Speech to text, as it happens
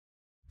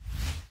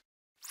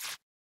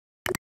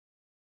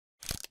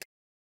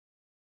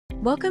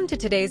Welcome to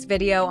today's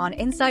video on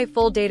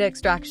insightful data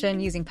extraction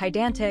using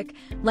Pydantic,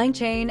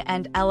 LangChain,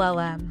 and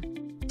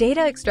LLM.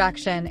 Data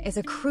extraction is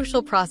a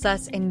crucial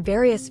process in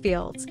various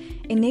fields,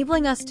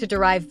 enabling us to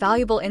derive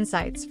valuable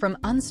insights from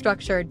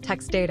unstructured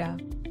text data.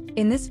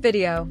 In this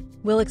video,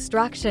 we'll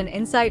extraction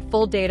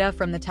insightful data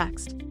from the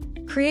text,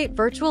 create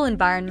virtual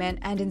environment,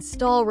 and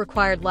install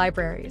required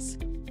libraries.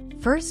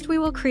 First, we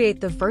will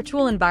create the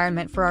virtual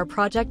environment for our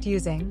project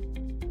using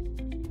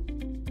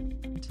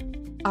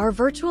our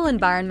virtual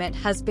environment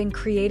has been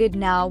created.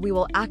 Now we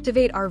will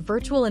activate our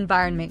virtual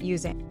environment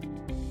using.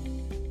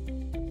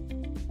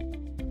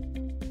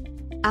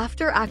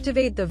 After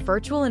activate the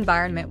virtual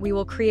environment, we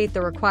will create the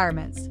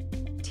requirements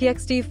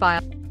txt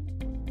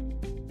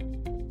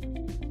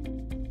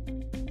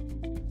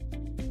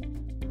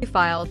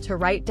file to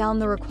write down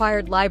the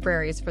required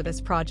libraries for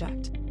this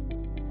project.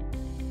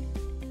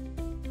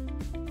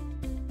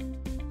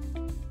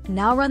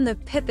 Now run the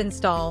pip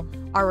install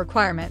our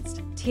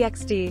requirements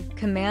txt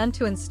command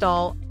to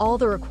install all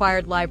the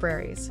required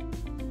libraries.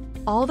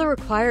 All the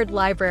required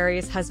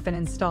libraries has been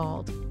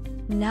installed.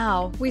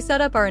 Now we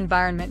set up our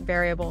environment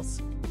variables.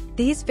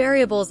 These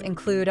variables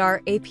include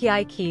our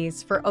API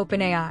keys for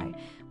OpenAI,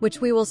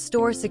 which we will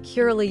store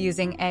securely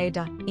using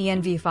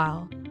a.env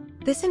file.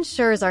 This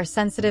ensures our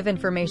sensitive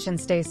information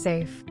stays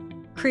safe.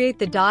 Create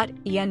the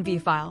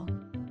 .env file.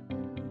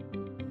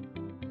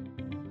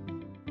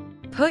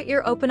 Put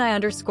your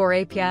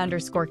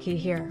OpenAI_API_ key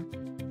here.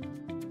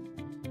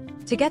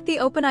 To get the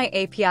OpenAI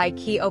API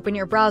key, open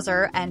your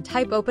browser and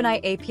type OpenAI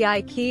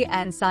API key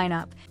and sign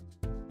up.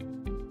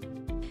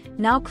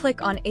 Now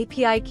click on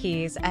API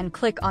keys and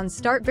click on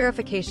Start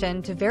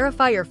Verification to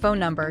verify your phone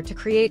number to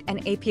create an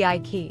API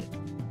key.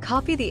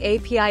 Copy the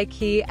API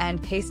key and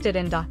paste it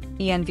in the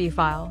 .env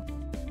file.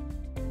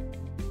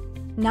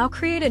 Now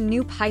create a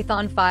new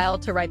Python file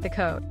to write the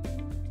code.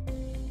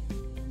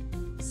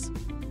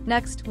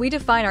 Next, we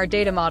define our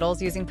data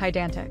models using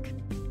Pydantic.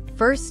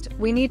 First,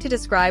 we need to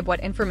describe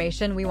what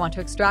information we want to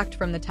extract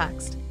from the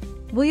text.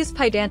 We'll use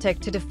Pydantic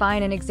to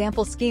define an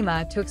example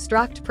schema to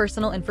extract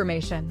personal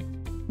information.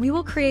 We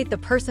will create the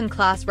person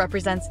class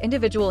represents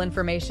individual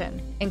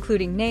information,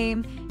 including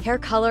name, hair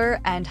color,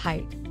 and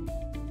height.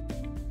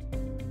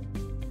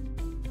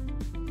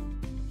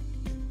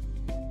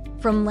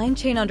 From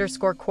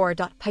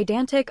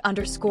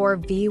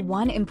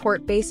LangChain_core.pydantic_v1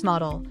 import base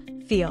model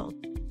field.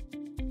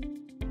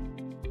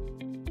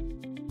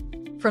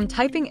 From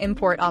typing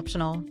import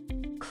optional,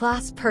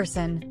 class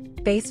person,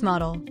 base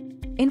model,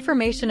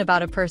 information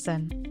about a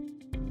person.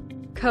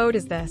 Code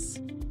is this.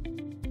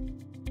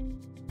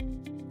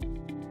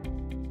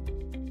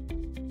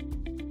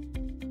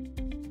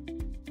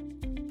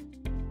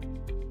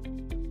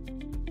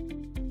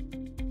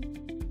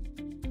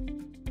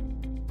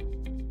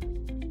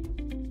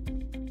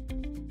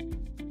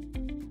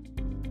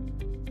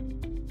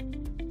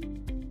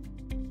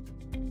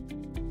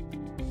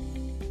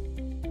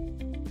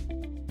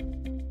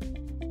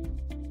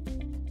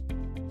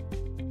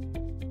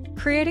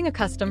 Creating a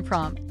custom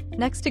prompt.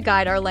 Next, to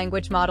guide our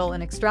language model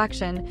in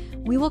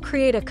extraction, we will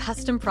create a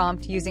custom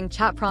prompt using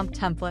chat prompt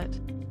template.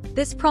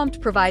 This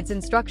prompt provides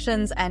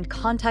instructions and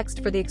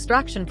context for the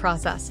extraction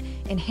process,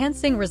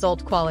 enhancing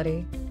result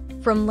quality.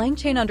 From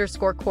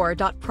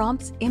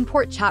LangChain_core.prompts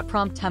import chat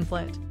prompt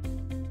template.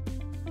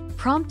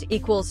 Prompt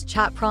equals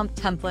chat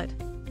prompt template.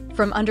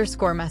 From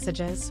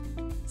 _messages.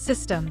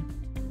 System.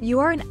 You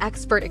are an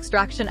expert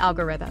extraction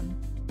algorithm.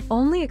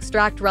 Only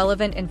extract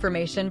relevant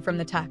information from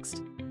the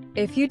text.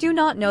 If you do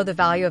not know the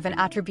value of an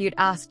attribute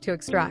asked to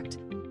extract,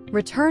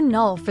 return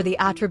null for the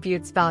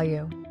attribute's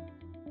value.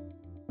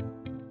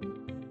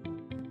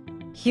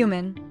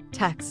 Human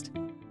text.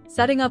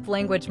 Setting up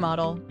language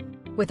model.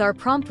 With our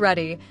prompt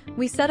ready,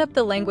 we set up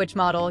the language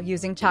model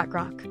using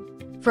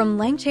ChatGrok. From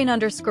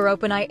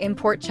LangChain_OpenAI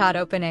import chat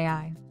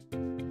OpenAI.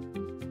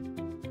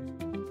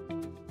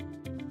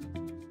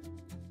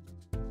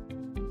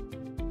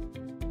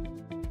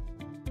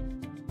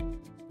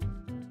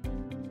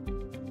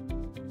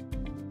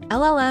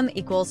 LLM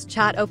equals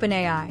chat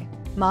OpenAI,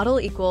 model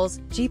equals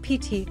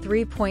GPT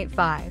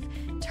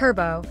 3.5,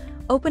 turbo,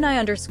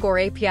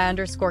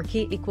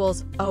 OpenAI_API_key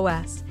equals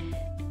OS,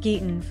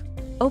 getinv,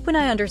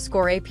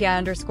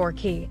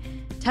 OpenAI_API_key,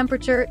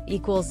 temperature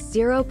equals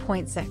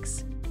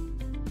 0.6.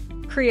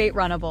 Create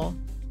runnable.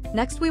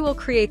 Next, we will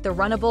create the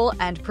runnable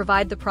and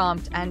provide the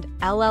prompt and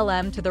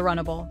LLM to the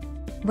runnable.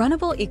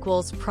 Runnable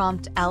equals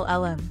prompt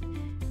LLM.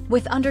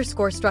 With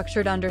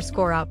structured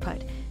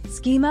output,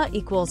 schema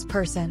equals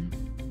person.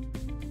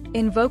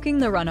 Invoking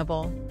the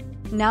runnable.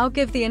 Now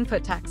give the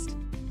input text.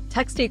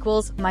 Text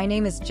equals, my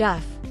name is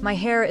Jeff, my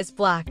hair is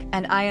black,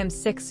 and I am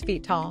 6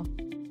 feet tall.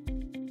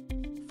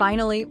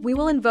 Finally, we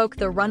will invoke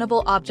the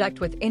runnable object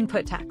with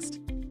input text.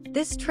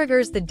 This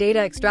triggers the data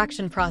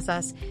extraction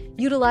process,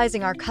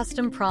 utilizing our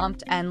custom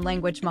prompt and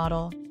language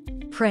model.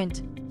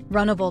 Print,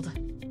 runnable,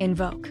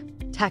 invoke,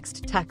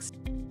 text.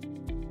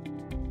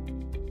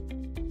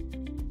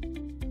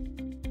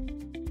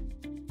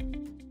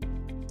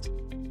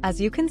 As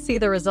you can see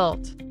the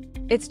result.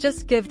 It's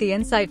just give the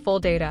insightful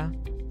data.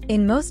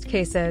 In most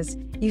cases,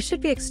 You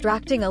should be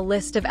extracting a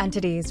list of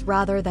entities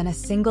rather than a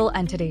single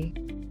entity.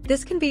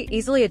 This can be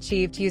easily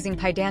achieved using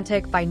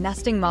Pydantic by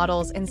nesting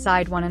models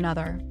inside one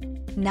another.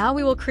 Now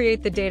we will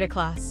create the data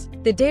class.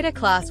 The data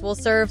class will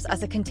serve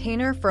as a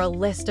container for a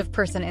list of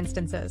person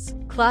instances.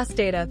 Class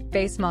data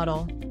base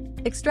model.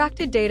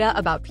 Extracted data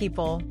about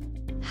people.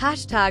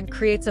 Hashtag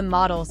creates a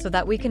model so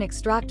that we can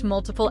extract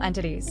multiple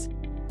entities.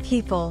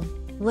 People,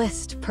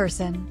 list,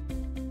 person.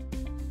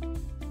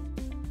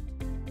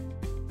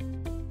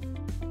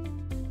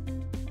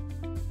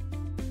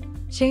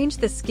 Change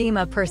the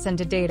schema person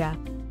to data.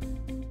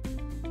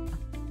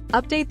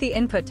 Update the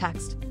input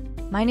text.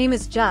 My name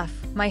is Jeff,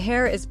 my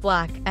hair is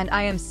black, and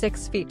I am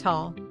 6 feet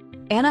tall.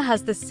 Anna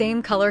has the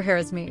same color hair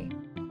as me.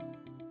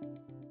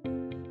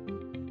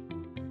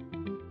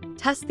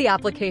 Test the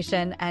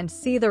application and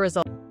see the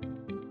results.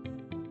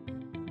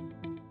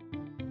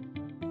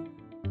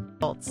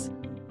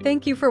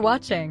 Thank you for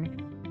watching.